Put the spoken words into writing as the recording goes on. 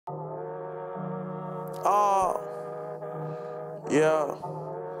Oh, yeah.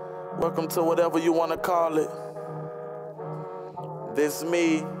 Welcome to whatever you want to call it. This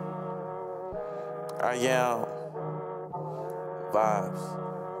me. I am Vibes.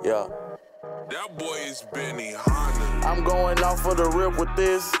 Yeah. That boy is Benny Hanna. I'm going off for the rip with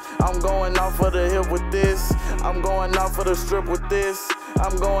this. I'm going off for the hip with this. I'm going off for the strip with this.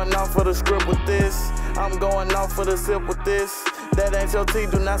 I'm going off for the script with this. I'm going off for the sip with this. That ain't your tea,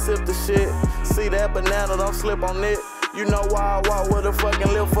 do not sip the shit. See that banana, don't slip on it. You know why I walk with a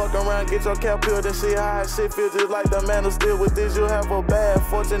fucking lip, fuck around, get your cap peeled and shit high. Shit feel just like the man who still with this. You'll have a bad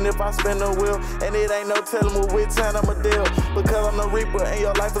fortune if I spin the wheel. And it ain't no telling what which time I'ma deal. Because I'm the reaper and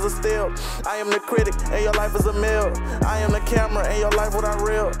your life is a steal. I am the critic and your life is a meal. I am the camera and your life what I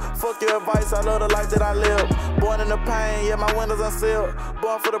real. Fuck your advice, I love the life that I live. Born in the pain, yeah, my windows unsealed.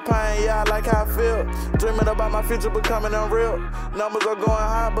 Born for the pain, yeah, I like how I feel. Dreaming about my future becoming unreal. Numbers are going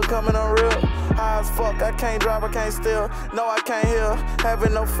high, becoming unreal. High as fuck, I can't drive, I can't steal. No, I can't hear,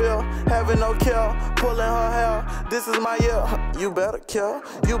 having no feel, having no care, pulling her hair. This is my year. You better kill,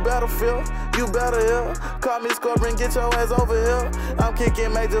 you better feel, you better hear. Call me Scorpion, get your ass over here. I'm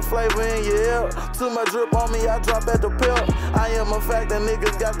kicking major flavor in your ear. Too much drip on me, I drop at the pill. I am a fact that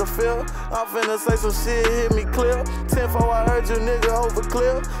niggas got the feel. I'm finna say some shit, hit me clear. 10-4, I heard you nigga over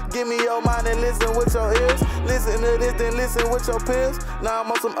clear. Give me your mind and listen with your ears. Listen to this, then listen with your peers. Now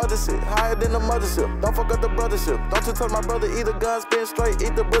I'm on some other shit, higher than the mothership. Don't fuck up the brothership. Don't you touch my brother, eat a gun, spin straight.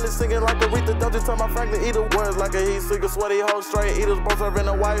 Eat the bullet, singing like Aretha. Don't you tell my Franklin, eat the words like a heat seeker. Sweaty hoe straight. Eaters, both serving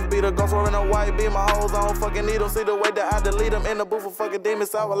a wife beater. Ghost wearing a white beat. My hoes, I don't fucking need them. See the way that I delete them. In the booth for fucking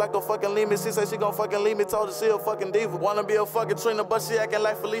demons. Sour like a fucking lemon. She said she gon' fucking leave me. Told her she a fucking diva. Wanna be a fucking Trina, but she acting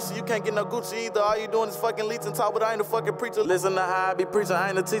like Felicia. You can't get no Gucci either. All you doing is fucking leech and talk, but I ain't a fucking preacher. Listen to how I be preaching. I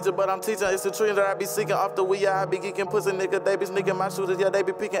ain't a teacher, but I'm teaching. It's the tree that I be seeking. Off the weed, yeah, I be geeking. Pussy nigga, they be sneaking my shooters. Yeah, they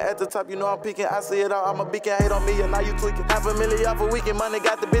be peeking at the top. You know I'm peeking. I see it all. I'm a beacon. Hate on me, and now you tweaking. $500,000 off a weekend. Money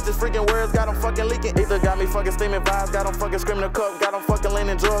got the bitches freaking words. Got them fucking leaking. Either got me fucking steaming vibes. Got them fucking screaming the cup. Got them fucking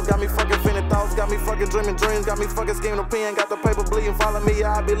leaning drugs. Got me fucking feeling thoughts. Got me fucking dreaming dreams. Got me fucking scheming the pen. Got the paper bleeding. Follow me,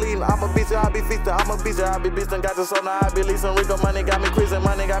 yeah, I be leading. I'm a beast, yeah, I be feasting. I'm a beast, yeah, I be beasting. Got your soul, now I be leasing. Rico money got me creasing.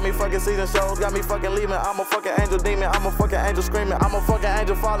 Money got me fucking season shows. Got me fucking leaving. I'm a fucking angel demon. I'm a fucking angel screaming. I'm a fucking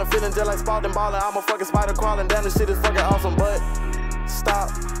angel falling. Feeling just like Spalding balling. I'm a fucking spider crawling. Damn, this shit is fucking awesome, but stop.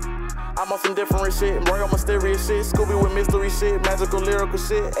 I'm on some different shit, Royal mysterious shit, Scooby with mystery shit, magical lyrical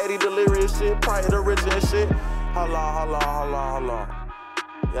shit, Eddie delirious shit, Pride the rich and shit. Hold on.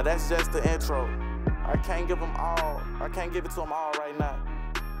 Yeah, that's just the intro. I can't give them all. I can't give it to them all right now.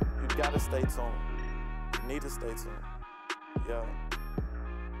 You gotta stay tuned. You need to stay tuned. Yeah.